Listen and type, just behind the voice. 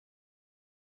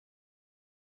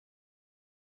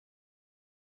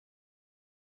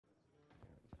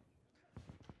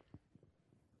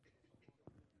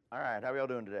All right, how are y'all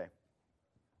doing today?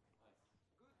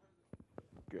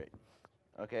 Great.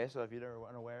 Okay, so if you're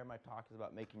unaware, my talk is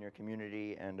about making your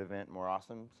community and event more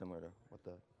awesome, similar to what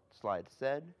the slide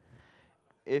said.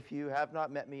 If you have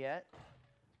not met me yet,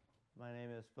 my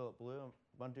name is Philip Blue.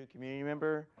 I'm Ubuntu community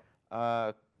member,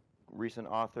 recent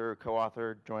author,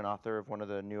 co-author, joint author of one of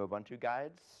the new Ubuntu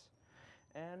guides,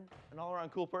 and an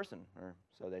all-around cool person, or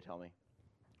so they tell me.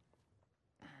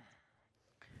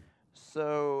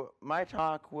 So my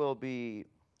talk will be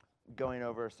going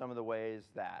over some of the ways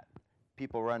that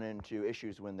people run into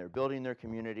issues when they're building their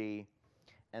community,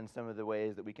 and some of the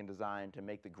ways that we can design to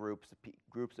make the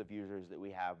groups of users that we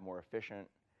have more efficient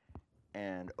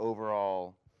and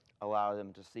overall allow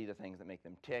them to see the things that make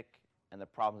them tick and the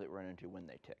problems that we run into when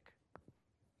they tick.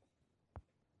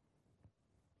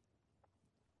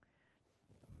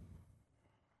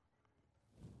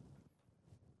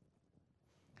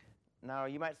 Now,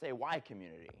 you might say, why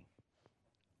community?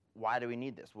 Why do we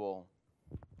need this? Well,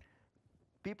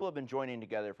 people have been joining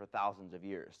together for thousands of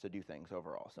years to do things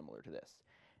overall similar to this.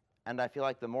 And I feel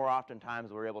like the more often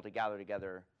times we're able to gather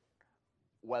together,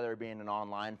 whether it be in an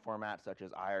online format such as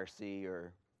IRC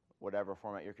or whatever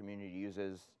format your community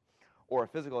uses, or a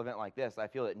physical event like this, I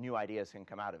feel that new ideas can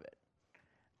come out of it.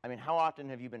 I mean, how often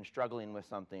have you been struggling with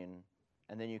something,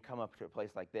 and then you come up to a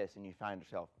place like this and you find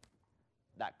yourself,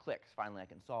 that clicks, finally I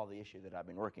can solve the issue that I've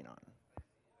been working on.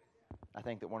 I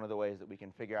think that one of the ways that we can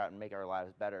figure out and make our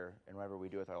lives better in whatever we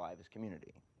do with our life is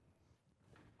community.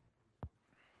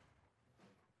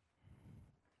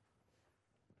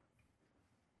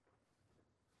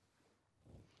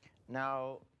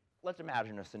 Now, let's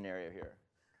imagine a scenario here.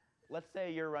 Let's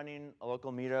say you're running a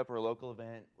local meetup or a local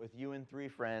event with you and 3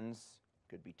 friends,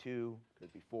 could be 2,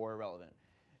 could be 4, irrelevant.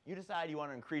 You decide you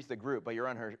want to increase the group, but you're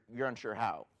unsure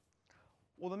how.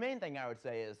 Well, the main thing I would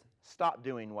say is stop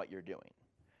doing what you're doing.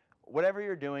 Whatever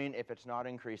you're doing, if it's not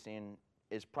increasing,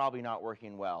 is probably not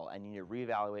working well, and you need to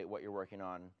reevaluate what you're working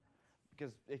on.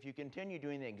 Because if you continue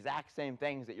doing the exact same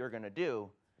things that you're going to do,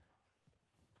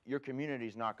 your community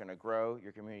is not going to grow,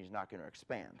 your community is not going to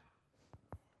expand.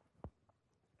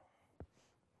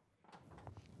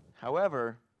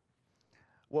 However,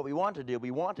 what we want to do,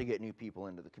 we want to get new people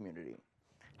into the community.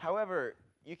 However,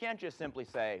 you can't just simply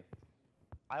say,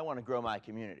 I want to grow my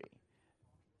community.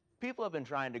 People have been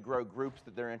trying to grow groups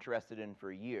that they're interested in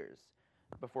for years.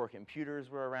 Before computers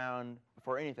were around,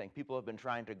 before anything, people have been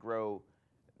trying to grow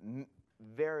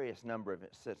various number of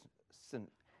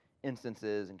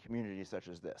instances and communities such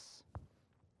as this.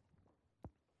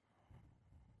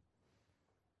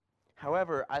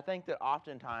 However, I think that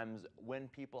oftentimes when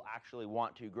people actually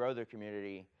want to grow their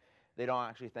community, they don't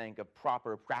actually think of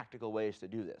proper practical ways to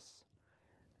do this.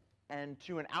 And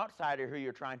to an outsider who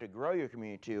you're trying to grow your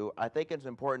community to, I think it's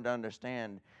important to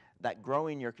understand that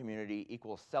growing your community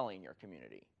equals selling your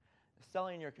community.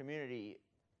 Selling your community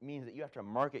means that you have to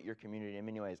market your community in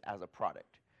many ways as a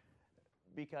product.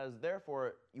 Because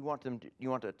therefore, you want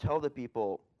to tell the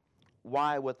people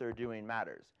why what they're doing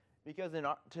matters. Because in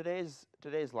today's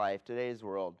life, today's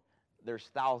world, there's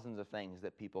thousands of things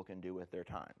that people can do with their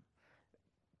time.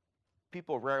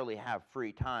 People rarely have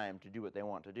free time to do what they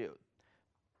want to do.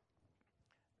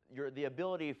 The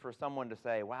ability for someone to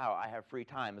say, wow, I have free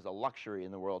time is a luxury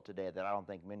in the world today that I don't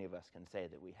think many of us can say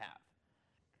that we have.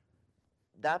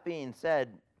 That being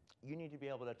said, you need to be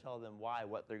able to tell them why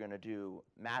what they're going to do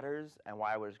matters, and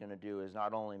why what it's going to do is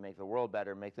not only make the world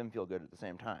better, make them feel good at the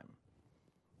same time.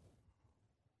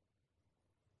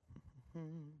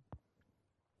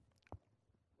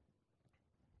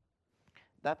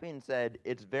 That being said,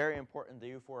 it's very important that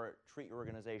you treat your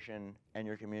organization and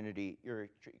treat your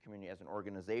community as an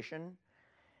organization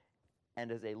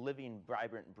and as a living,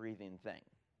 vibrant, breathing thing.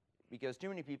 Because too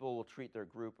many people will treat their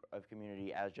group of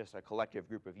community as just a collective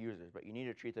group of users, but you need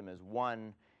to treat them as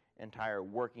one entire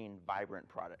working, vibrant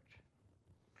product.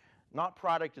 Not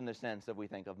product in the sense that we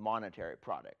think of monetary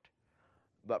product,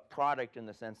 but product in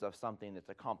the sense of something that's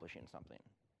accomplishing something.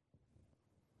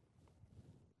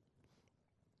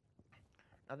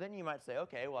 Now then you might say,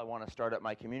 okay, well I want to start up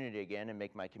my community again and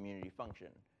make my community function.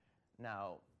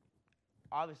 Now,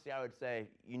 obviously I would say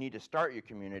you need to start your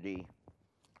community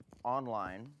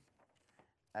online,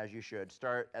 as you should.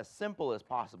 Start as simple as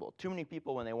possible. Too many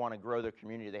people, when they want to grow their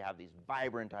community, they have these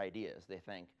vibrant ideas. They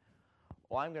think,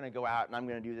 well, I'm going to go out and I'm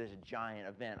going to do this giant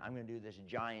event. I'm going to do this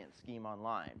giant scheme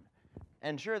online.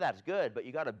 And sure, that's good, but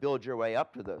you got to build your way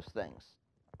up to those things.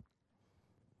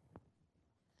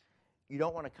 You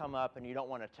don't want to come up and you don't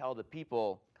want to tell the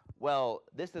people, well,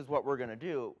 this is what we're going to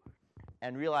do,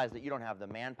 and realize that you don't have the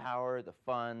manpower, the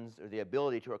funds, or the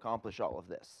ability to accomplish all of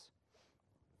this.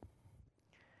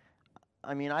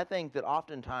 I mean, I think that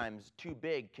oftentimes too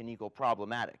big can equal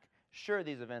problematic. Sure,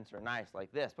 these events are nice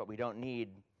like this, but we don't need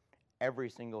every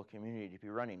single community to be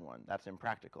running one. That's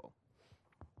impractical.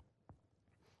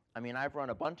 I mean, I've run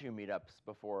Ubuntu meetups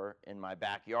before in my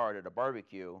backyard at a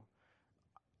barbecue,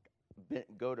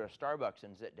 go to a Starbucks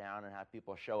and sit down and have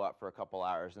people show up for a couple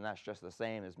hours, and that's just the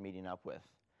same as meeting up with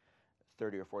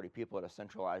 30 or 40 people at a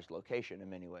centralized location in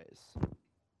many ways.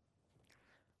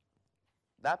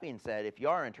 That being said, if you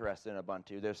are interested in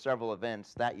Ubuntu, there's several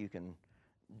events that you can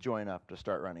join up to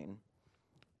start running.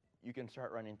 You can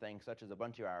start running things such as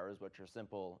Ubuntu hours, which are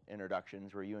simple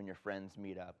introductions where you and your friends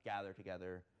meet up, gather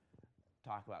together,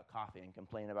 talk about coffee and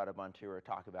complain about Ubuntu, or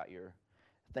talk about your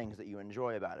things that you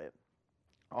enjoy about it.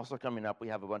 Also coming up, we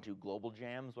have Ubuntu Global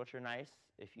Jams, which are nice.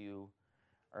 If you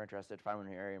are interested, find one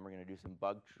in your area, and we're going to do some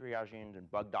bug triaging and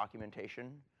bug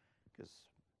documentation, because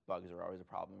bugs are always a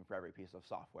problem for every piece of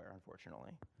software,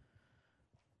 unfortunately.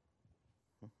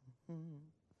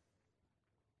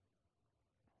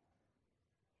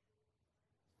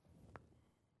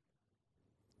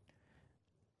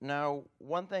 Now,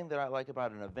 one thing that I like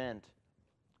about an event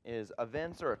is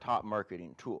events are a top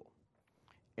marketing tool.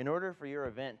 In order for your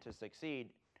event to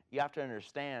succeed, you have to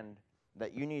understand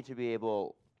that you need to be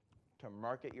able to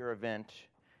market your event,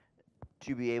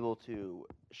 to be able to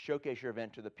showcase your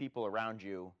event to the people around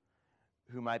you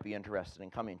who might be interested in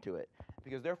coming to it.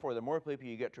 Because therefore, the more people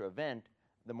you get to an event,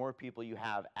 the more people you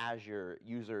have as your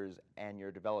users and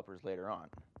your developers later on.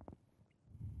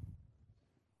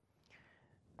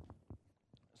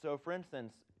 So for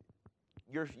instance,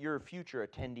 your future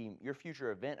attendee, your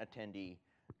future event attendee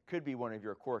could be one of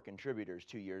your core contributors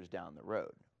 2 years down the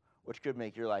road, which could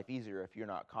make your life easier if you're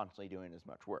not constantly doing as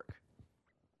much work.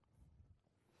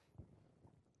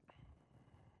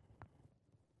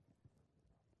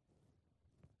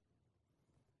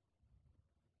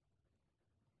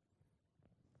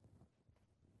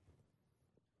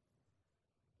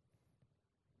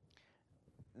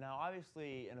 Now,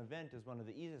 obviously, an event is one of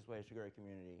the easiest ways to grow a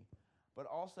community, but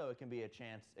also it can be a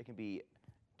chance, it can be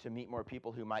to meet more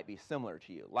people who might be similar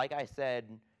to you. Like I said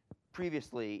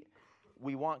previously,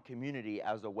 we want community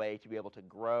as a way to be able to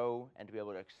grow and to be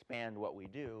able to expand what we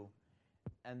do,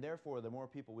 and therefore, the more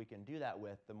people we can do that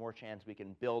with, the more chance we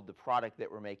can build the product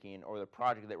that we're making or the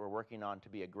project that we're working on to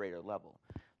be a greater level.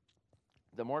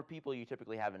 The more people you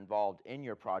typically have involved in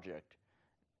your project,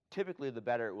 typically the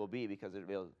better it will be, because it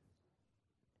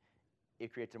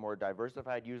creates a more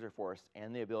diversified user force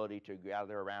and the ability to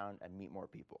gather around and meet more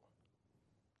people.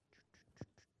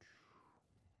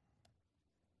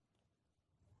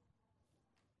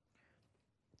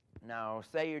 Now,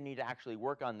 say you need to actually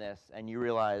work on this and you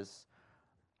realize,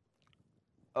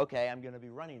 okay, I'm going to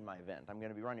be running my event. I'm going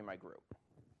to be running my group.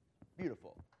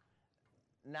 Beautiful.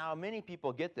 Now, many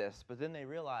people get this, but then they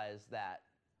realize that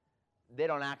they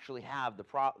don't actually have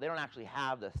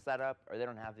the setup, or they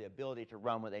don't have the ability to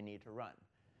run what they need to run.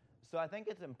 So I think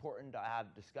it's important to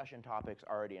have discussion topics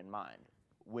already in mind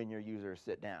when your users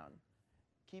sit down.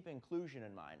 Keep inclusion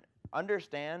in mind.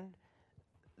 Understand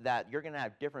that you're going to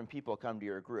have different people come to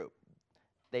your group.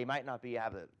 They might not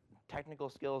have the technical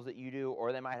skills that you do,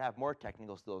 or they might have more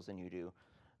technical skills than you do,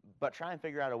 but try and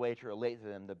figure out a way to relate to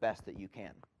them the best that you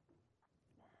can.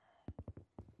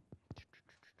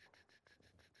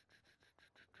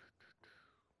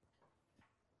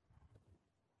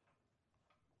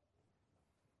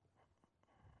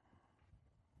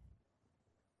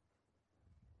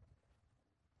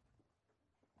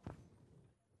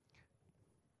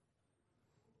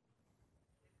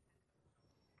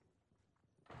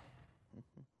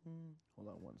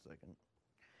 Hold on one second.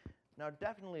 Now,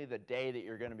 definitely the day that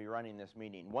you're going to be running this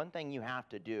meeting, one thing you have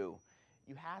to do,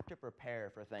 you have to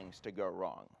prepare for things to go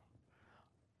wrong.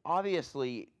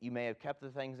 Obviously, you may have kept the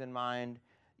things in mind.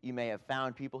 You may have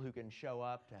found people who can show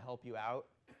up to help you out.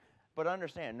 But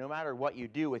understand, no matter what you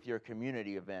do with your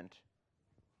community event,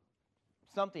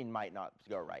 something might not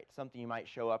go right. Something you might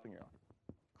show up and you're like,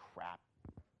 crap,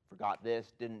 forgot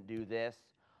this, didn't do this.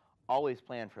 Always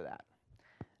plan for that.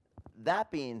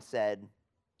 That being said,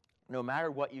 no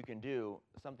matter what you can do,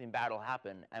 something bad will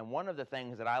happen. And one of the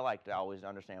things that I like to always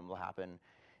understand will happen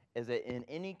is that in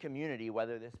any community,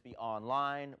 whether this be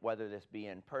online, whether this be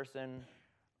in person,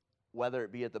 whether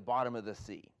it be at the bottom of the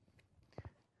sea,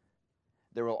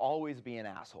 there will always be an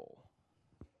asshole.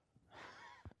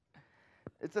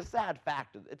 It's a sad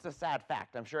fact. It's a sad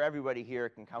fact. I'm sure everybody here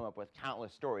can come up with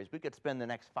countless stories. We could spend the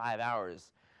next 5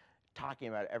 hours talking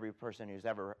about every person who's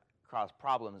ever caused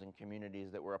problems in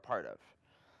communities that we're a part of.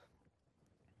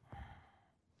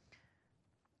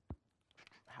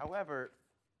 However,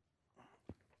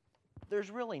 there's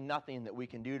really nothing that we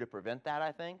can do to prevent that,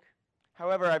 I think.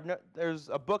 However, there's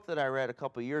a book that I read a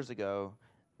couple years ago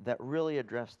that really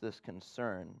addressed this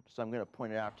concern, so I'm going to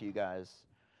point it out to you guys.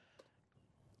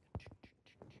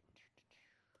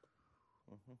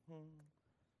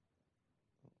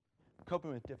 Coping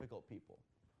with difficult people.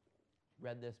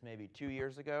 Read this maybe 2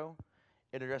 years ago.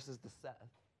 It addresses the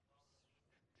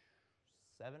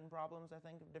 7 problems, I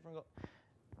think, of different.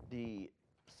 The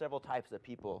several types of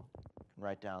people. You can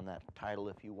write down that title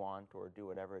if you want, or do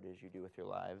whatever it is you do with your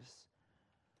lives.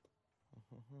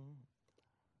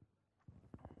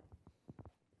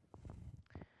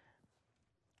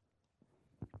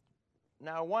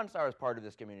 Now, once I was part of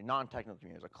this community, non-technical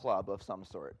community, it was a club of some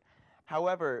sort.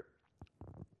 However,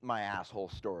 my asshole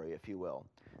story, if you will.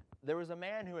 There was a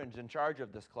man who was in charge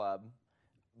of this club,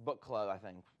 book club, I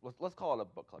think. Let's call it a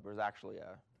book club. It was actually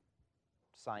a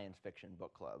science fiction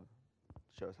book club.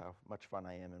 Shows how much fun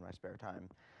I am in my spare time.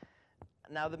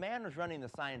 Now, the man was running the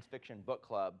science fiction book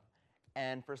club,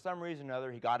 and for some reason or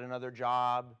other, he got another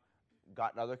job,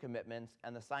 got other commitments,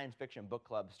 and the science fiction book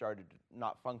club started to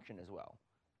not function as well.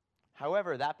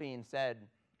 However, that being said,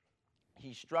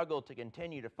 he struggled to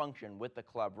continue to function with the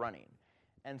club running.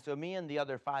 And so me and the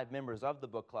other 5 members of the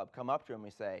book club come up to him and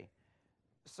we say,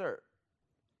 "Sir,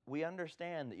 we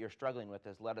understand that you're struggling with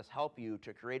this. Let us help you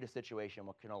to create a situation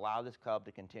that can allow this club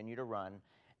to continue to run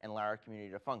and allow our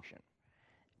community to function."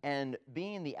 And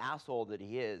being the asshole that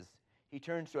he is, he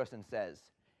turns to us and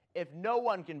says, "If no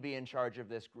one can be in charge of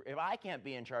this group, if I can't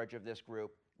be in charge of this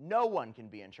group, no one can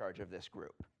be in charge of this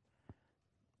group."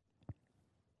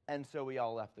 And so we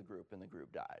all left the group, and the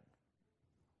group died.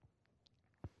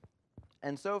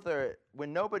 And so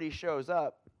when nobody shows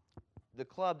up, the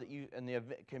club that you and the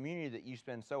community that you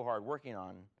spend so hard working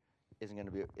on isn't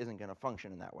going to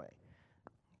function in that way.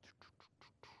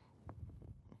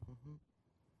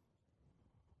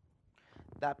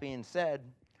 That being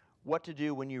said, what to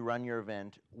do when you run your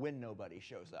event when nobody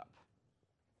shows up?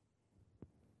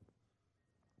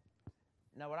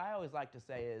 Now, what I always like to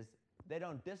say is, they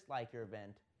don't dislike your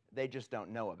event, they just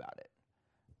don't know about it.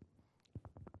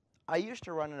 I used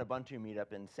to run an Ubuntu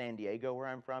meetup in San Diego, where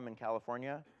I'm from, in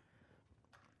California.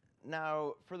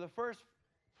 Now, for the first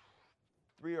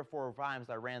 3 or 4 times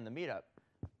I ran the meetup,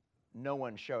 no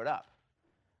one showed up.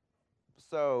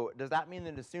 So does that mean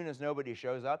that as soon as nobody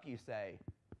shows up, you say,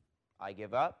 "I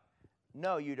give up"?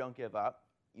 No, you don't give up.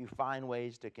 You find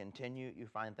ways to continue. You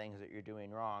find things that you're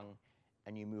doing wrong,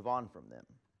 and you move on from them.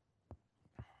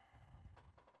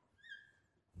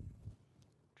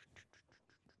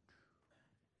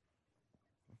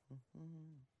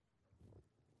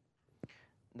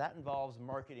 That involves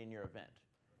marketing your event.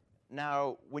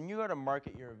 Now, when you go to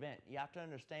market your event, you have to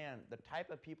understand the type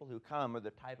of people who come are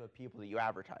the type of people that you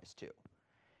advertise to.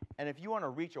 And if you want to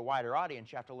reach a wider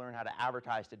audience, you have to learn how to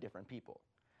advertise to different people.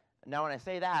 Now, when I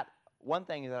say that, one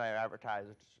thing that I advertise,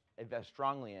 which I invest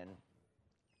strongly in,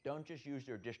 don't just use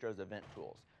your Distros event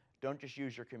tools. Don't just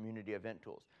use your community event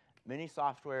tools. Many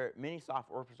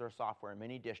open source software,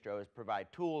 many distros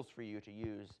provide tools for you to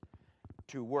use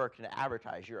to work and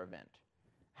advertise your event.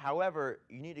 However,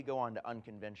 you need to go on to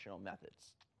unconventional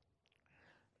methods.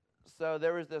 So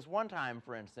there was this one time,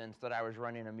 for instance, that I was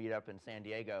running a meetup in San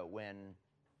Diego when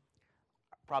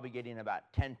probably getting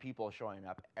about 10 people showing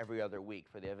up every other week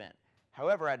for the event.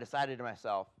 However, I decided to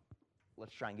myself,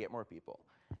 let's try and get more people.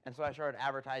 And so I started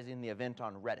advertising the event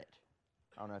on Reddit.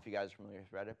 I don't know if you guys are familiar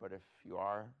with Reddit, but if you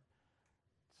are,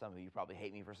 some of you probably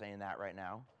hate me for saying that right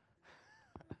now.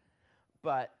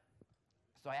 But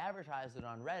so I advertised it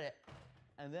on Reddit,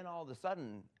 and then all of a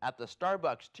sudden, at the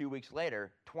Starbucks 2 weeks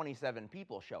later, 27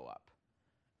 people show up.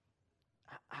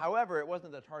 However, it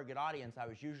wasn't the target audience I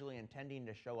was usually intending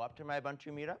to show up to my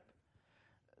Ubuntu meetup.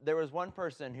 There was one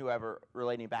person, whoever,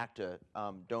 relating back to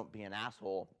don't be an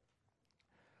asshole,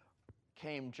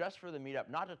 came just for the meetup,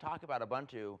 not to talk about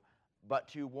Ubuntu, but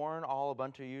to warn all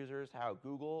Ubuntu users how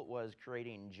Google was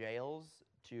creating jails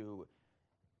to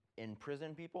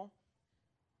imprison people.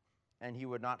 And he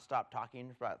would not stop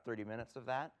talking for about 30 minutes of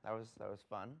that. That was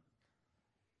fun.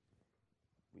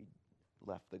 We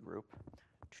left the group.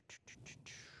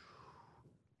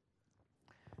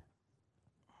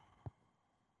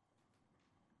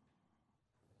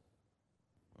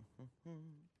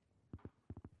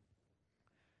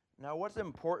 Now, what's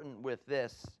important with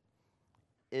this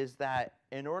is that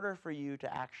in order for you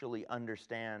to actually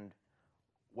understand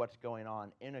what's going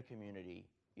on in a community,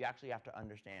 you actually have to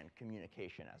understand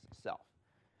communication as itself.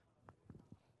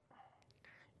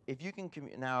 If you can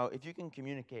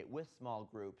communicate with small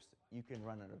groups, you can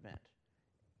run an event.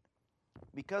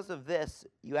 Because of this,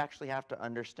 you actually have to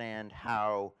understand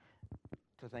how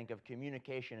to think of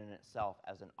communication in itself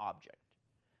as an object.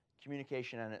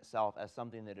 communication in itself as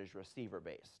something that is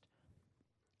receiver-based.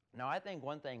 Now, I think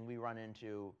one thing we run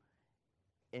into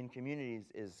in communities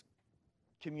is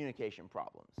communication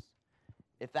problems.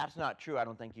 If that's not true, I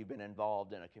don't think you've been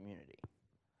involved in a community.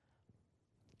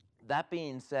 That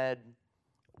being said,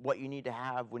 what you need to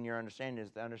have when you're understanding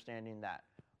is the understanding that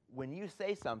when you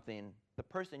say something, the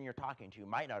person you're talking to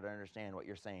might not understand what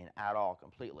you're saying at all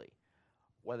completely,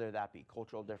 whether that be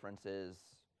cultural differences,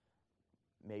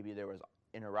 maybe there was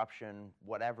interruption,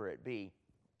 whatever it be.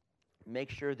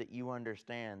 Make sure that you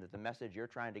understand that the message you're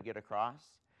trying to get across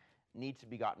needs to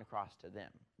be gotten across to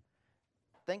them.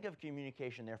 Think of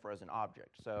communication, therefore, as an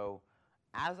object. So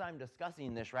as I'm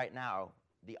discussing this right now,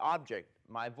 the object,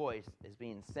 my voice, is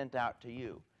being sent out to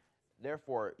you.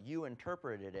 Therefore, you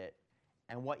interpreted it,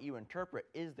 and what you interpret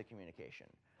is the communication.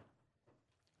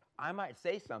 I might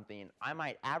say something, I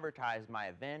might advertise my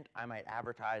event, I might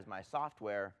advertise my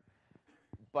software,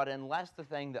 but unless the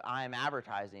thing that I am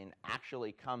advertising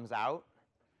actually comes out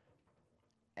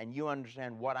and you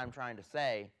understand what I'm trying to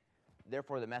say,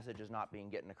 therefore the message is not being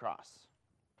gotten across.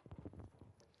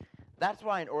 That's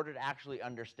why in order to actually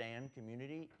understand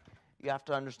community, you have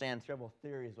to understand several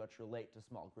theories which relate to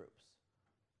small groups.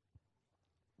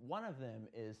 One of them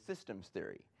is systems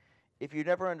theory. If you've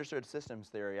never understood systems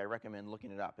theory, I recommend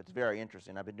looking it up. It's very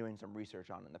interesting. I've been doing some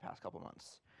research on it in the past couple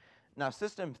months. Now,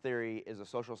 systems theory is a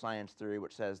social science theory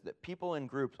which says that people in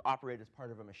groups operate as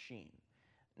part of a machine.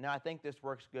 Now, I think this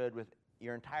works good with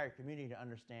your entire community to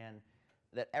understand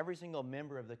that every single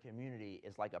member of the community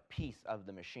is like a piece of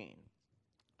the machine.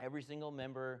 Every single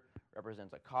member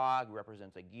represents a cog,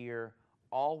 represents a gear,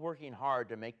 all working hard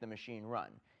to make the machine run.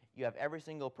 You have every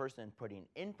single person putting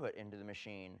input into the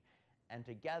machine, and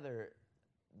together,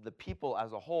 the people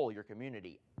as a whole, your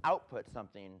community, output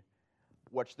something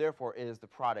which therefore is the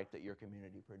product that your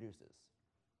community produces.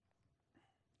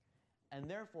 And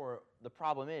therefore, the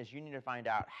problem is you need to find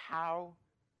out how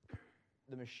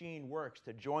the machine works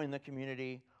to join the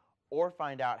community, or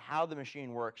find out how the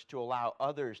machine works to allow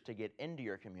others to get into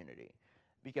your community.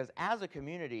 Because as a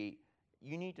community,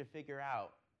 you need to figure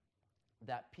out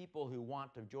that people who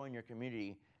want to join your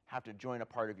community have to join a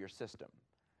part of your system.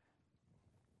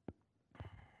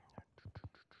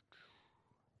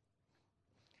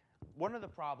 One of the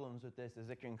problems with this is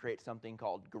it can create something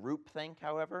called groupthink,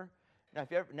 however. Now,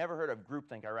 if you've never heard of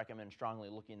groupthink, I recommend strongly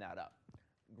looking that up.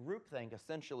 Groupthink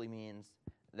essentially means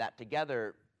that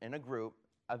together in a group,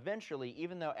 eventually,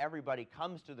 even though everybody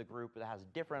comes to the group that has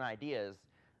different ideas,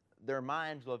 their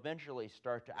minds will eventually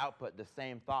start to output the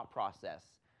same thought process,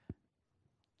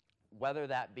 whether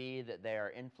that be that they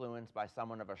are influenced by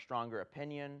someone of a stronger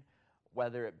opinion,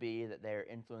 whether it be that they are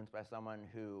influenced by someone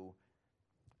who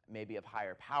may be of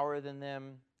higher power than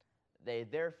them. They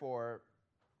therefore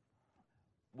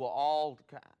will all,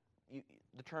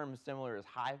 the term similar is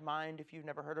hive mind, if you've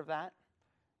never heard of that.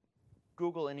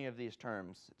 Google any of these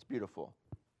terms. It's beautiful.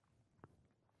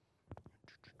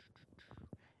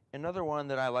 Another one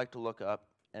that I like to look up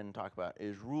and talk about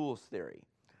is rules theory,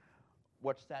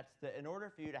 which sets that in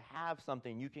order for you to have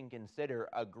something you can consider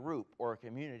a group or a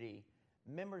community,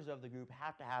 members of the group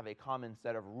have to have a common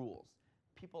set of rules.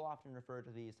 People often refer to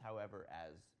these, however,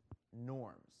 as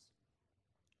norms.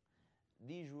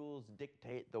 These rules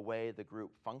dictate the way the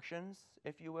group functions,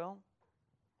 if you will.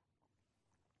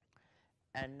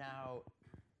 And now,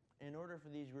 in order for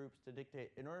these groups to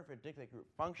dictate, in order for a dictate group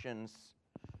functions,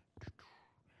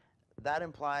 that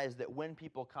implies that when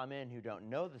people come in who don't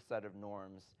know the set of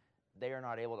norms, they are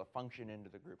not able to function into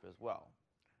the group as well.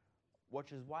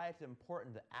 Which is why it's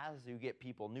important that as you get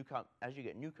people as you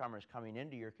get newcomers coming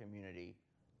into your community,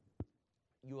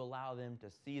 you allow them to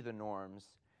see the norms,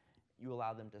 you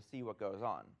allow them to see what goes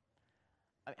on.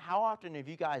 I mean, how often have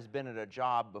you guys been at a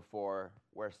job before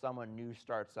where someone new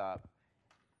starts up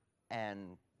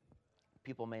and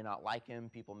people may not like him,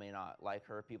 people may not like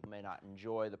her, people may not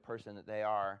enjoy the person that they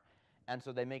are, and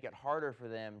so they make it harder for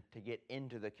them to get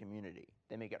into the community.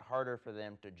 They make it harder for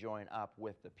them to join up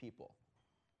with the people.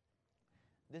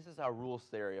 This is how rules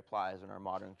theory applies in our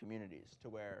modern communities, to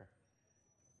where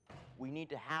we need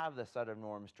to have the set of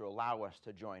norms to allow us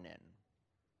to join in.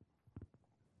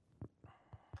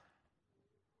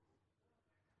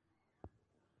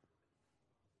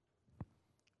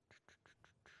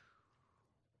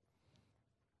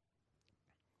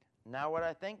 Now, what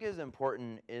I think is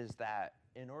important is that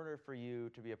in order for you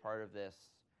to be a part of this,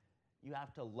 you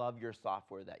have to love your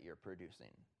software that you're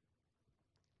producing.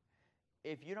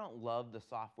 If you don't love the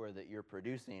software that you're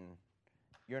producing,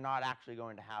 you're not actually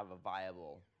going to have a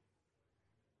viable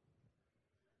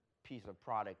piece of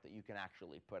product that you can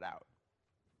actually put out.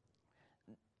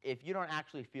 if you don't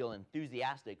actually feel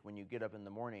enthusiastic when you get up in the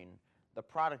morning, the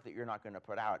product that you're not going to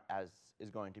put out is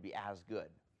going to be as good.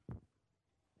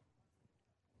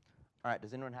 All right,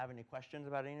 does anyone have any questions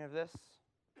about any of this?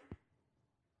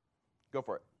 Go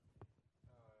for it.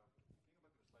 Think about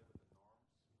the slide with the norms.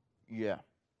 Yeah.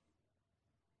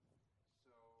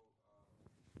 So let's say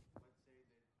that your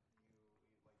organization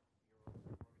has some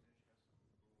rules,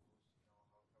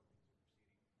 how things are proceeding,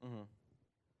 Mm-hmm.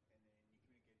 and then you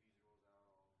communicate these rules out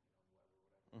on the web or whatever.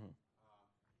 Mm-hmm.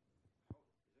 Is there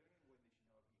any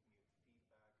way that you can get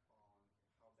feedback on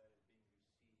how that is being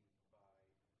received by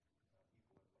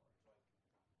people at large? Like,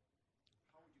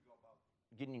 how would you go about?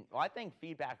 Well, I think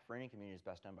feedback for any community is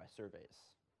best done by surveys.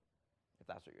 If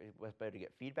that's what's better to get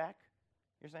feedback,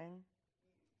 you're saying?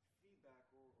 Feedback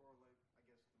or like, I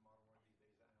guess the modern word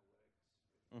these days,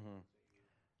 analytics. Mm-hmm. Say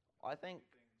you I think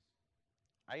things.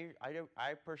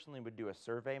 I personally would do a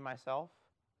survey myself.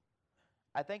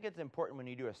 I think it's important when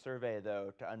you do a survey,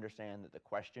 though, to understand that the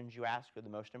questions you ask are the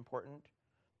most important.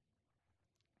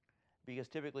 Because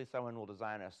typically someone will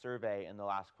design a survey and they'll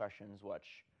ask questions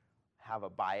which have a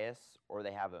bias, or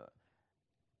they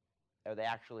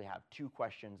actually have two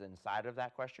questions inside of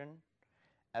that question.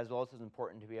 As well as it's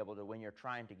important to be able to, when you're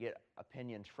trying to get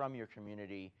opinions from your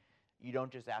community, you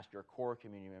don't just ask your core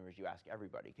community members, you ask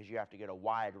everybody, because you have to get a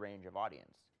wide range of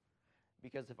audience.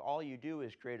 Because if all you do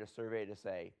is create a survey that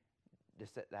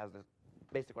has the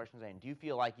basic question saying, do you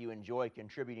feel like you enjoy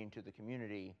contributing to the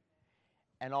community?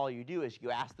 And all you do is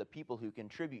you ask the people who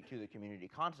contribute to the community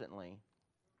constantly,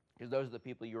 because those are the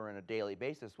people you're on a daily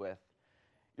basis with,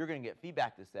 you're going to get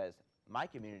feedback that says, my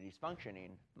community's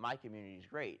functioning, my community's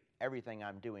great, everything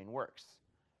I'm doing works.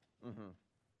 Mm-hmm.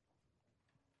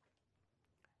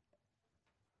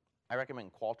 I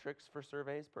recommend Qualtrics for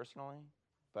surveys personally,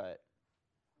 but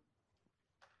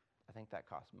I think that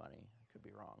costs money. I could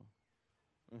be wrong.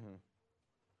 Mm-hmm.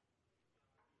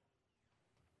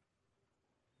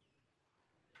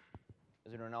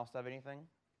 Does anyone else have anything?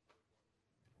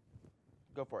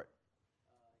 Go for it.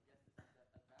 Yes, this is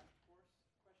an advanced course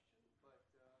question, but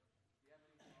do you have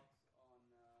any thoughts on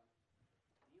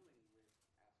dealing with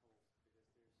assholes?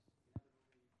 Because there's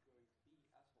inevitably going to be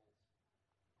assholes,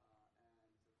 and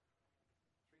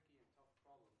it's a tricky and tough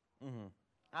problem. Mm-hmm.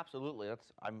 Absolutely.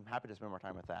 I'm happy to spend more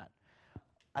time with that.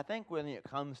 I think when it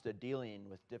comes to dealing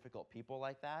with difficult people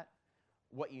like that,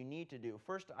 what you need to do,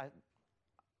 first,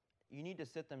 you need to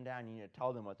sit them down, you need to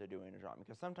tell them what they're doing is wrong,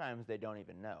 because sometimes they don't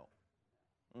even know.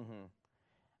 Mm-hmm.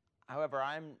 However,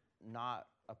 I'm not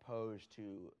opposed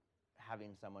to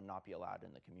having someone not be allowed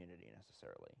in the community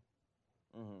necessarily.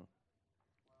 Mm-hmm.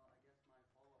 Well, I guess my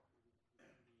follow-up would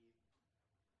then be,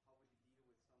 how would you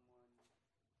deal with someone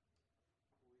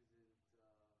who isn't able to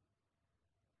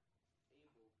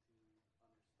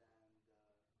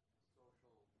understand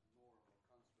social norm or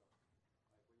construct?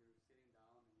 Like when you're sitting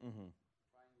down and you're Mm-hmm.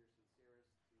 trying your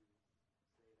sincerest to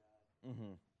say that,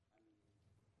 Mm-hmm. I mean, this is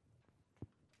just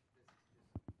completely different,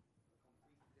 and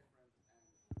people might feel hurt,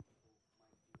 or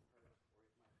it might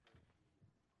hurt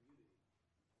the community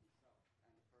itself,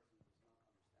 and the person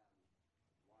does not understand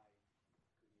why it could even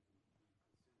be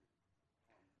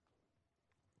considered harmful.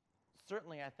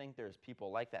 Certainly, I think there's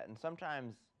people like that, and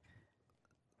sometimes,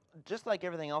 just like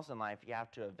everything else in life, you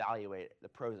have to evaluate the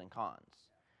pros and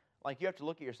cons. Like, you have to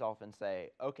look at yourself and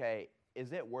say, okay,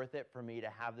 is it worth it for me to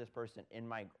have this person in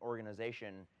my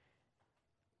organization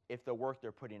if the work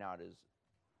they're putting out is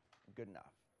good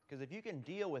enough? Because if you can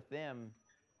deal with them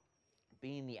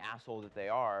being the asshole that they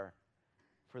are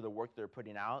for the work they're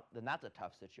putting out, then that's a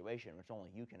tough situation, which only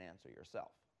you can answer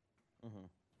yourself. Mm-hmm. I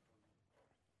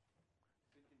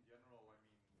think in general, I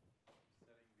mean,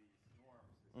 setting these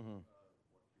norms is Mm-hmm. what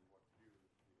you want to do with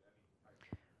any type of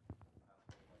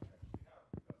asshole like you actually have.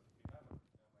 Because if you have an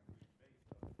agreed base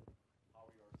of how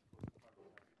we are supposed to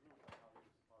function as a group and how we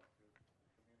are supposed to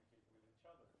communicate with each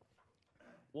other,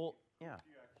 Well, yeah.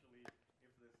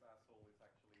 if this asshole is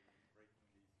actually breaking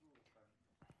these rules, then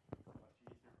it's much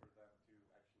easier for them to actually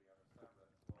understand that,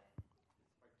 well,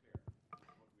 it's quite clear. This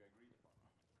is what we agreed upon.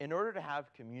 In order to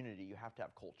have community, you have to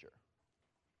have culture.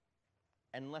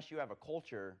 And unless you have a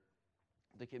culture,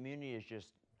 the community is just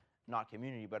not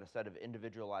community, but a set of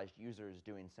individualized users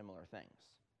doing similar things.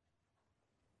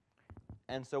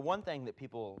 And so one thing that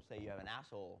people say you have an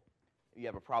asshole, you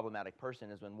have a problematic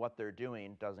person, is when what they're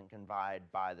doing doesn't convide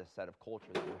by the set of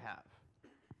culture that you have.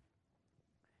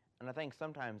 And I think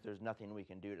sometimes there's nothing we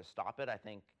can do to stop it, I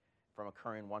think, from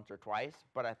occurring once or twice,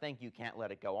 but I think you can't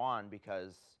let it go on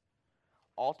because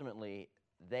ultimately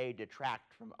they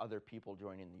detract from other people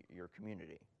joining your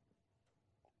community.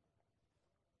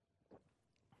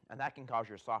 And that can cause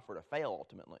your software to fail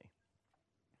ultimately.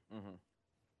 Mm-hmm.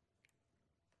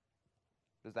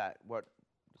 Is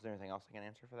there anything else I can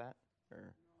answer for that?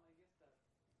 Or No, I guess that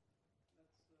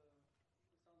sounds reasonable,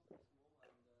 and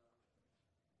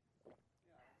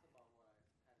yeah, that's about what I had in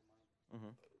mind.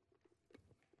 mm-hmm.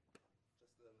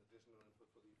 Just an additional input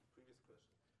for the previous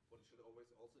question. What you should always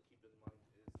also keep in mind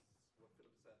is what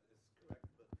Philip said is correct,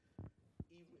 but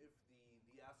even if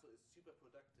the ASO is super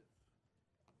productive,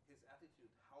 his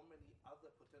attitude, how many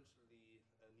other potentially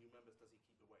new members does he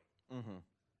keep away? Mm-hmm.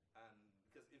 And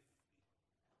because if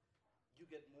you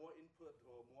get more input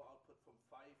or more output from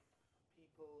 5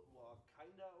 people who are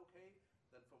kinda okay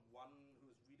than from one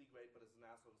who's really great but is an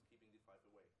asshole who's keeping the 5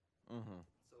 away. Mm-hmm.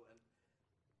 So, and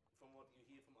from what you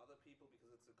hear from other people,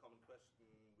 because it's a common question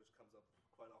which comes up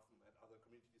quite often at other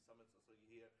community summits, or so you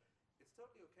hear, it's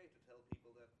totally okay to tell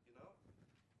people that,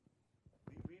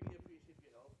 we really appreciate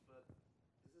your help, but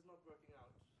this is not working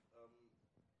out.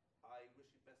 I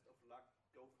wish you best of luck.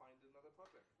 Go find another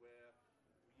project where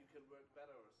you can work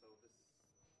better. So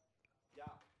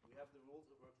we have the rules.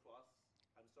 It worked for us.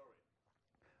 I'm sorry.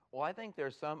 Well, I think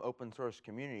there's some open source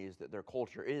communities that their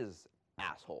culture is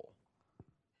asshole.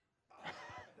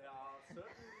 There are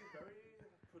certainly very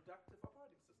productive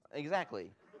operating systems.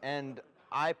 Exactly. And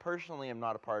I personally am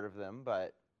not a part of them,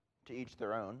 but to each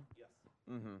their own. Yes.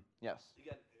 Mm-hmm. Yes.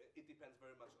 Again, it depends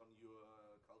very much on your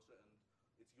culture, and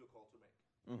it's your call to make.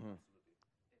 Mm-hmm. Absolutely.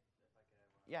 If I could add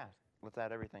one. Yeah. Let's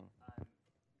add everything.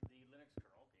 The Linux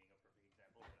kernel being a perfect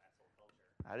example of an asshole culture.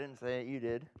 I didn't say it. You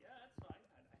did. Yeah, that's fine.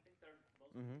 I think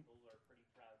most Mhm. people are pretty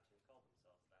proud to call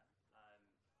themselves that.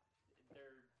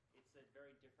 It's a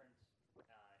very different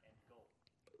end goal.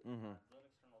 Mm-hmm.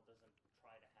 Linux kernel doesn't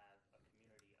try to have a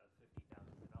community of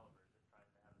 50,000 developers. It tries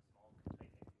to have a small,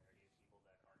 tight-knit community of people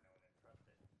that are known and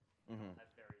trusted. They all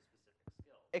have very specific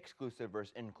skills. Exclusive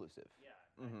versus inclusive. Yeah.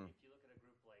 Mm-hmm. If you look at a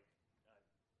group like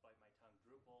Bite My Tongue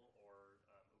Drupal or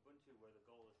Ubuntu, where the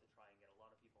goal is to try and get a lot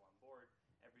of people on board,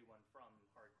 everyone from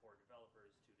hardcore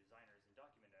developers to designers and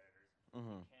document editors,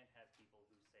 Mm-hmm. you can't have people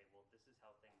who say, well, this is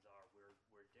how things are, we're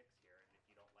dicks here, and if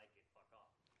you don't like it, fuck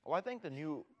off. Well, I think the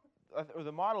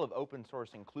model of open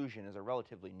source inclusion is a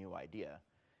relatively new idea,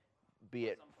 be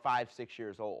it 5, 6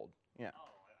 years old. Yeah. Oh,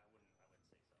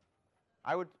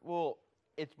 I wouldn't say so. Well,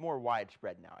 it's more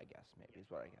widespread now, I guess, maybe is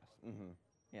what I guess. Mm-hmm.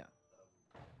 Yeah.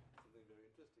 Something very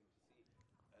interesting to see.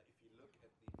 If you look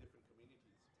at the different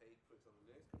communities, take, for example,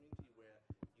 the Linux community, where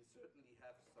you certainly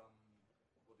have some,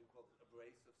 what do you call it,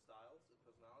 abrasive styles and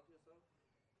personality or so.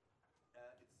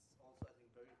 It's also, I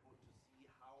think, very important to see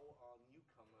how are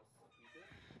newcomers treated.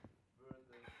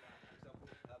 Versus, for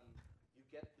example, you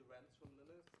get the rents from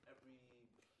Linus every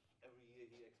year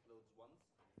he explodes once,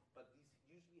 but this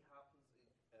usually happens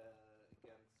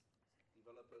against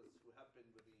developers who have been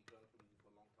with the kernel community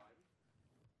for a long time.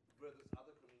 Versus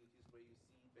other communities where you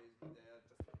see basically they're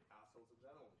just assholes in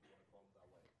general, if you want to call them that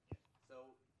way. Yeah. So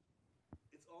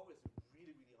it's always a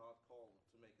really, really hard call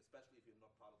to make, especially if you're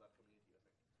not part of that community, I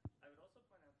think. I would also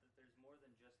point out that there's more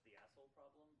than just the asshole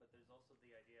problem, but there's also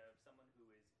the idea of someone who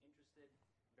is interested,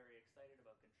 very excited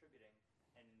about contributing,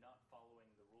 and not following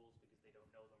the rules because they don't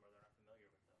know them or they're not familiar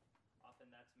with them. Often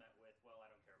that's met with, well, I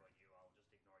don't care about you, I'll just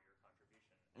ignore your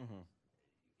contribution. Mm-hmm.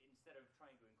 Instead of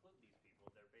trying to include these people,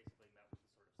 they're basically met with a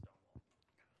sort of stonewall.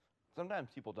 Sometimes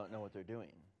people don't know what they're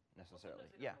doing necessarily. Well,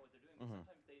 sometimes they Yeah. don't know what they're doing, Mm-hmm.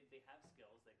 but sometimes they have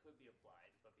skills that could be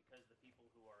applied, but because the people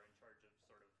who are in charge of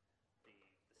sort of the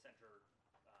center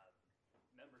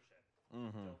membership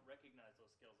Mm-hmm. don't recognize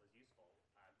those skills as useful,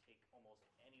 take almost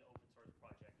any open source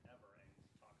project ever and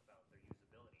talk about their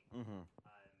usability. Mm-hmm.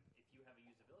 If you have a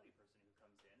usability person who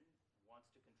comes in, wants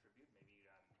to contribute,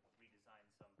 maybe redesign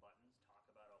some buttons, talk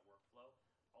about a workflow,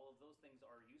 all of those things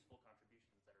are useful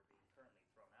contributions that are being currently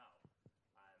thrown out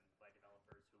by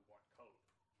developers who want code.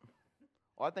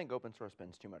 Well, I think open source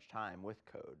spends too much time with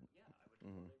code. Yeah, I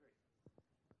would totally agree.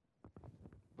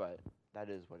 But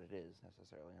that is what it is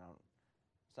necessarily.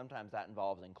 Sometimes that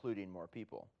involves including more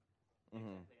people.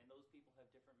 Mm-hmm. Exactly, and those people have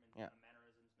different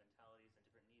mannerisms, mentalities, and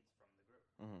different needs from the group.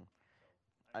 Mm-hmm. So,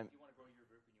 if you want to grow your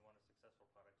group and you want a successful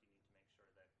product, you need to make sure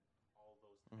that all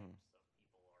those types of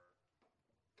people are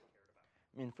cared about.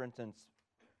 I mean, for instance,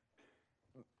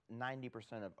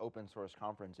 90% of open source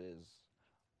conferences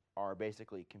are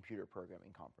basically computer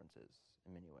programming conferences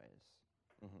in many ways.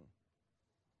 Mm-hmm.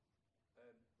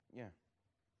 Yeah.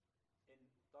 In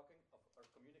talking of or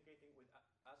communicating with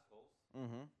assholes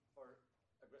Mm-hmm. or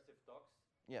aggressive talks,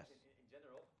 Yes. in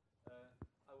general,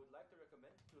 I would like to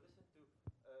recommend to listen to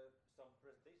some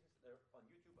presentations that are on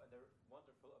YouTube, and they're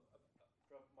wonderful,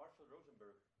 from Marshall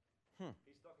Rosenberg.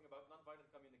 He's talking about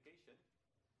nonviolent communication,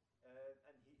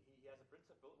 and he has a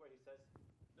principle where he says,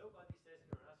 nobody says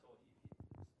you're an asshole.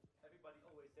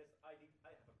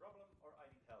 I have a problem or I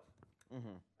need help.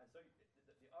 Mm-hmm. And so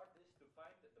the art is to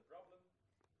find the problem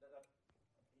that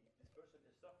this person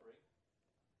is suffering.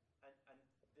 And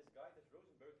this guy, this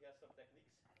Rosenberg, he has some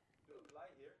techniques to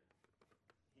apply here.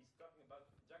 He's talking about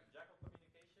jackal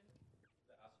communication,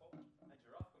 the asshole, and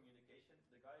giraffe communication,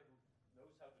 the guy who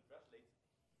knows how to translate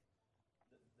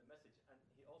the message. And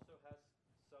he also has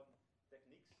some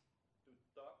techniques to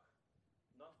talk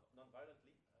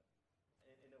non-violently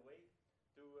in a way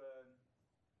to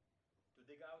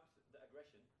dig out the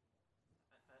aggression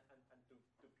and to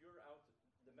pure out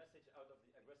the message out of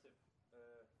the aggressive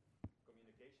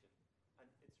communication. And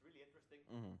it's really interesting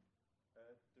to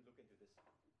look into this.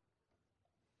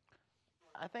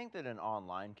 I think that in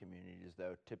online communities,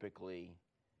 though, typically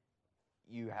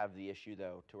you have the issue,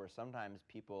 though, to where sometimes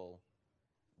people,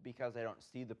 because they don't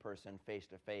see the person face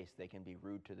to face, they can be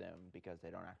rude to them because they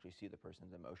don't actually see the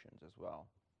person's emotions as well,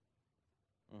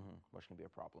 which can be a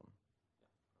problem.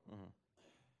 Yeah.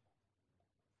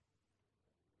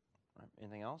 Right.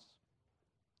 Anything else?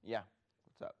 Yeah.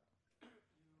 What's up? You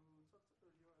talked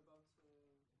earlier about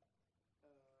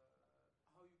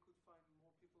how you could find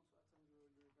more people to attend your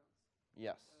events.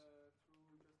 Yes.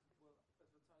 Through just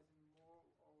advertising more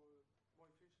or more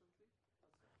efficiently.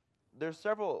 There's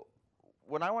several.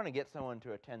 When I want to get someone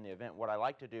to attend the event, what I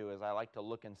like to do is I like to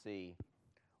look and see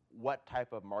what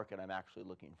type of market I'm actually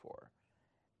looking for.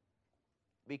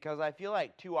 Because I feel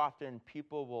like too often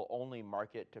people will only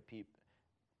market to people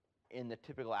in the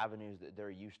typical avenues that they're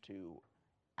used to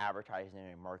advertising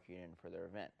and marketing for their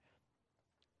event.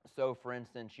 So, for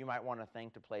instance, you might want to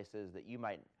think to places that you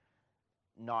might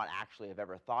not actually have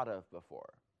ever thought of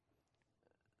before.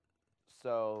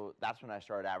 So that's when I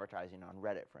started advertising on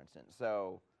Reddit, for instance.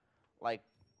 So, like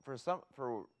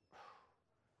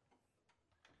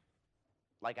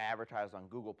like I advertise on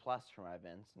Google Plus for my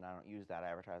events, and I don't use that. I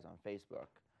advertise on Facebook.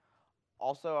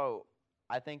 Also,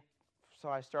 I think so.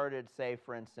 I started, say,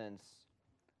 for instance,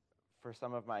 for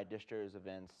some of my Distros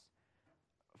events,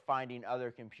 finding other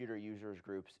computer users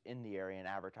groups in the area and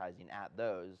advertising at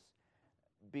those,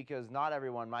 because not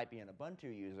everyone might be an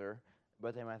Ubuntu user,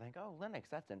 but they might think, oh, Linux,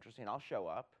 that's interesting, I'll show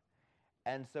up.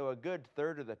 And so a good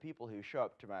third of the people who show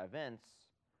up to my events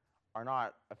are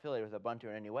not affiliated with Ubuntu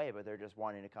in any way, but they're just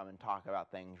wanting to come and talk about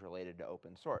things related to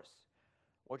open source,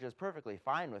 which is perfectly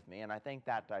fine with me, and I think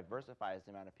that diversifies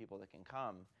the amount of people that can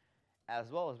come,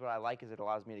 as well as what I like is it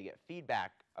allows me to get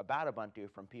feedback about Ubuntu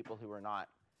from people who are not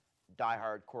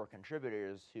diehard core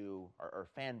contributors who are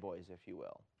fanboys, if you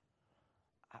will.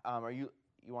 You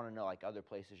want to know like other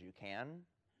places you can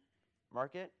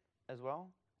market as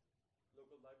well?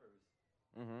 Local libraries.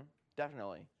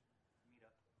 Definitely.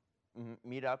 Meetup.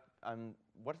 Meetup.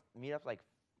 Meetup's like,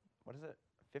 what is it?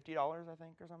 $50, I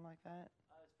think, or something like that.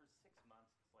 It's for 6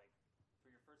 months. It's like for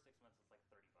your first 6 months, it's like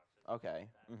 $30. Okay.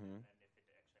 And if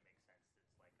it actually makes sense,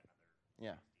 it's like another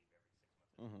Yeah. 60 every 6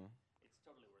 months. It's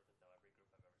totally worth it though. Every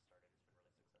group I've ever started has been really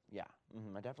successful. Yeah.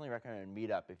 I definitely recommend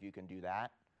Meetup if you can do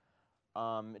that.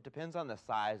 It depends on the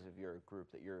size of your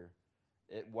group that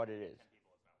what it is. 10 people is not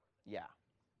worth it. Yeah.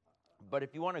 But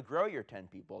if you want to grow your 10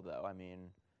 people, though, I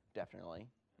mean, definitely.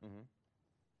 I was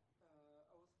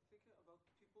thinking about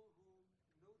people who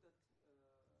know that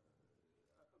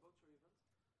about your event,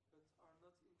 but are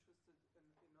not interested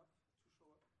enough to show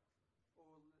up,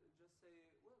 or just say,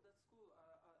 well, that's cool,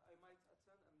 I might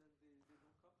attend, and then they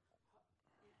don't come.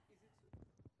 Is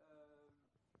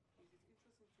it interesting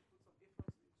to put some efforts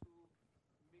into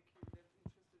making them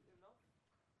interested enough,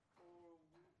 or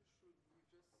should we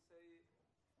just say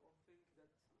or think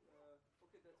that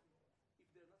okay, that if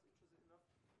they're not interested enough,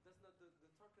 that's not the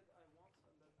target I want,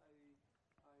 and that I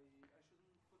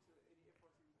shouldn't put any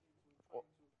effort into trying to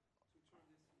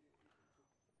turn this into.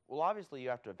 Well, obviously, you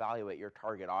have to evaluate your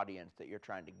target audience that you're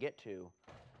trying to get to.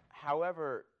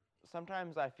 However,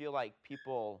 sometimes I feel like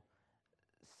people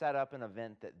set up an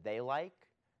event that they like,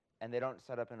 and they don't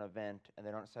set up an event, and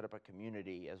they don't set up a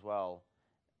community as well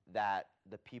that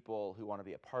the people who want to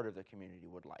be a part of the community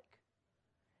would like.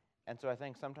 And so I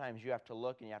think sometimes you have to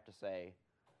look and you have to say,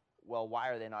 well, why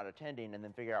are they not attending? And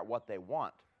then figure out what they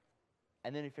want.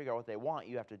 And then you figure out what they want,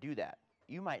 you have to do that.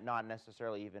 You might not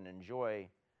necessarily even enjoy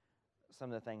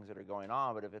some of the things that are going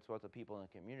on, but if it's what the people in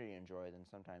the community enjoy, then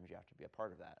sometimes you have to be a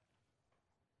part of that.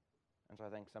 And so I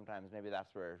think sometimes maybe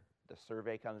that's where the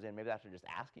survey comes in. Maybe that's just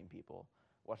asking people,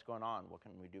 what's going on? What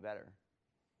can we do better? I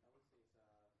would say it's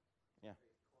Yeah.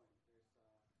 two-faced coin.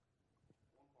 There's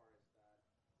one part is that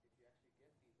if you actually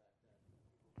get feedback that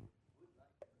people would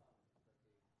like to come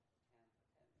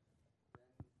but they can't attend, then I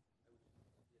would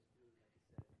just do like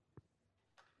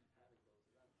you said, just keep having those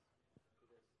events,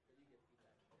 because then you get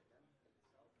feedback. Okay, the event in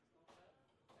itself is not bad.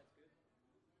 That's good.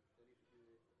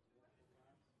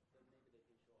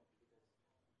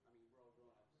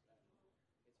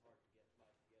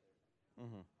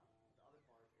 Mm-hmm. The other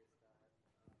part is that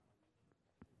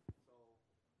so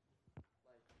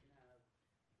like you can have a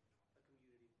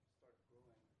community start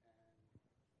growing and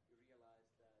you realize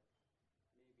that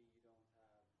maybe you don't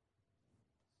have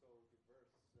so diverse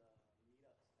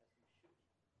meetups as you should.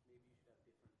 Maybe you should have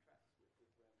different tracks with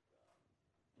different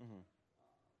Mm-hmm. goals.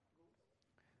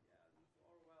 Yeah,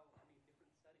 or well, I mean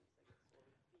different settings, I guess, or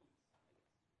themes, I guess.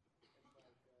 It's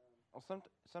like Well,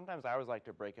 sometimes I always like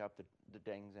to break up the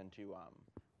things into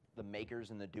the makers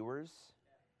and the doers.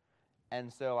 yeah,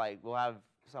 And so, like, we'll have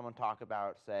someone talk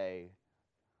about, say,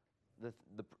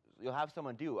 you'll have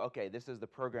someone do, okay, this is the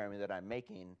programming that I'm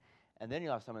making, and then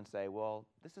you'll have someone say, well,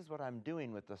 this is what I'm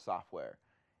doing with the software.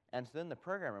 And so then the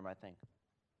programmer might think,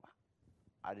 wow,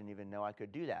 I didn't even know I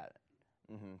could do that,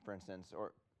 for instance.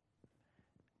 Or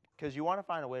because you want to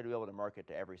find a way to be able to market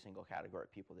to every single category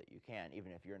of people that you can,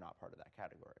 even if you're not part of that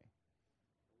category.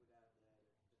 without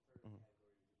the third Mhm.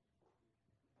 category,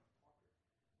 you talker.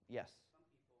 Yes, Some people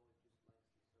just likes to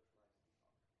socialize and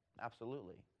talk.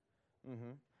 absolutely.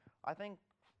 I think,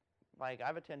 like,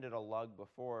 I've attended a lug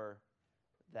before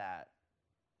that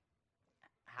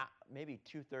maybe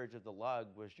 2/3 of the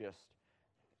lug was just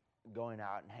going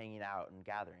out and hanging out and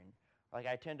gathering. Like,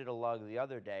 I attended a lug the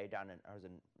other day I was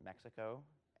in Mexico,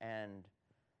 and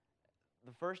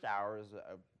the first hour is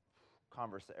a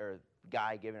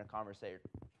guy giving a conversation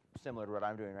similar to what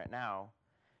I'm doing right now.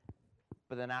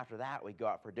 But then after that, we go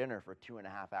out for dinner for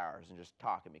 2.5 hours and just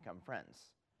talk and become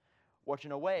friends. Which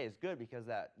in a way is good because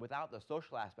that without the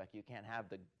social aspect, you can't have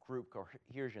the group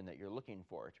cohesion that you're looking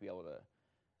for to be able to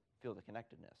feel the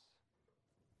connectedness.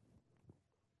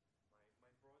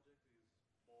 My project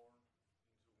is born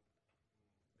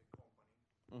into the company,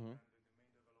 Mm-hmm. and the main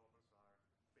developers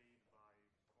are paid by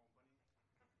company, and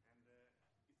it's open. Always all things are open.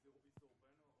 The issue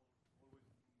track is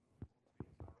open.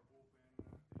 Documentation is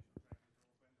open.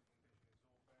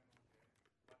 Okay,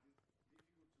 but it's difficult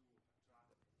to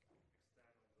attract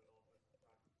external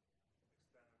developers,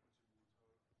 attract external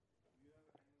contributors. Do you have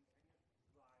any advices for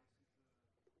attract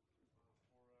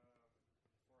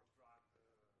or involve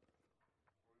new people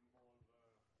and new developers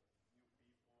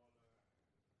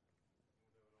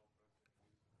in this?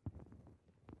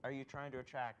 Are you trying to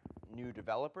attract new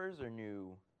developers or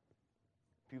new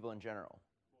people in general?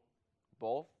 Both.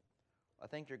 Both? I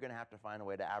think you're going to have to find a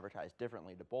way to advertise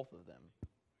differently to both of them.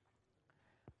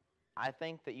 I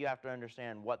think that you have to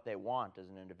understand what they want as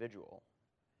an individual.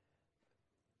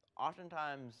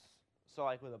 Oftentimes, so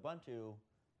like with Ubuntu,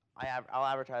 I'll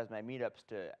advertise my meetups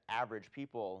to average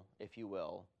people, if you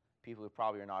will, people who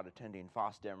probably are not attending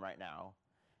FOSDEM right now,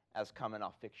 as come and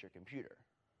I'll fix your computer,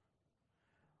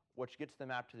 which gets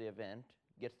them out to the event,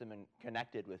 gets them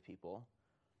connected with people.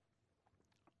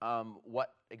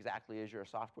 What exactly is your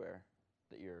software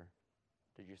that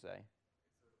did you say?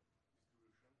 It's a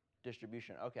distribution.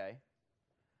 Distribution, okay.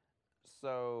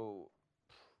 So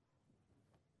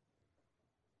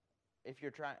if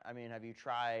you're trying, I mean, have you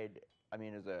tried, I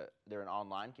mean, there an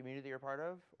online community you're part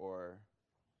of, or?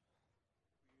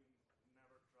 We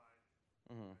never tried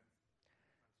Mm-hmm. events until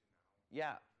now.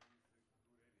 Yeah. Maybe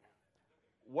it's a good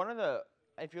idea. One of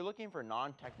if you're looking for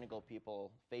non-technical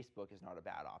people, Facebook is not a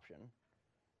bad option.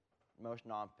 Most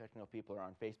non-technical people are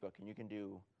on Facebook, and you can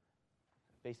do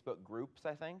Facebook groups,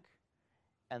 I think.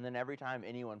 And then every time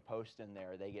anyone posts in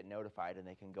there, they get notified and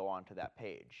they can go onto that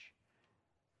page.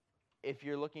 If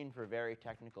you're looking for very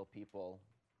technical people,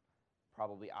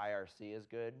 probably IRC is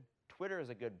good. Twitter is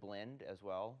a good blend as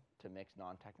well to mix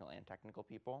non-technical and technical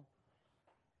people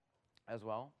as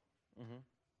well. Mm-hmm.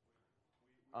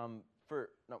 For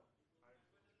no. I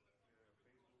Facebook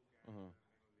and Mm-hmm. mail list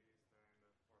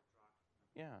and for attract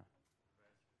Yeah.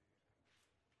 diversity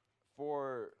and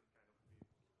For different kind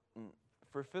of people.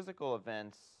 for physical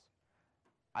events,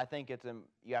 I think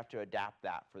you have to adapt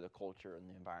that for the culture and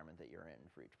the environment that you're in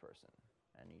for each person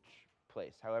and each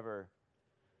place. However,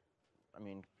 I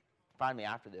mean, find me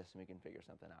after this and we can figure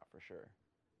something out for sure.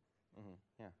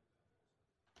 Yeah.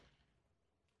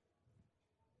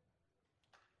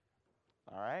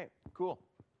 All right. Cool.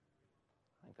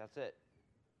 I think that's it.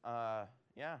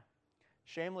 Yeah.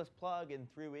 Shameless plug in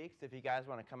 3 weeks if you guys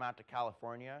want to come out to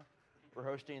California. We're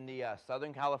hosting the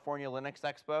Southern California Linux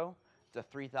Expo. It's a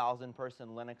 3,000 person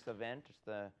Linux event. It's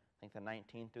I think the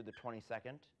 19th through the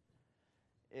 22nd.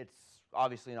 It's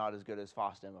obviously not as good as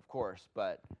FOSDEM, of course,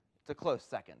 but it's a close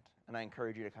second, and I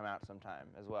encourage you to come out sometime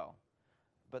as well.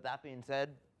 But that being said,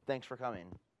 thanks for coming.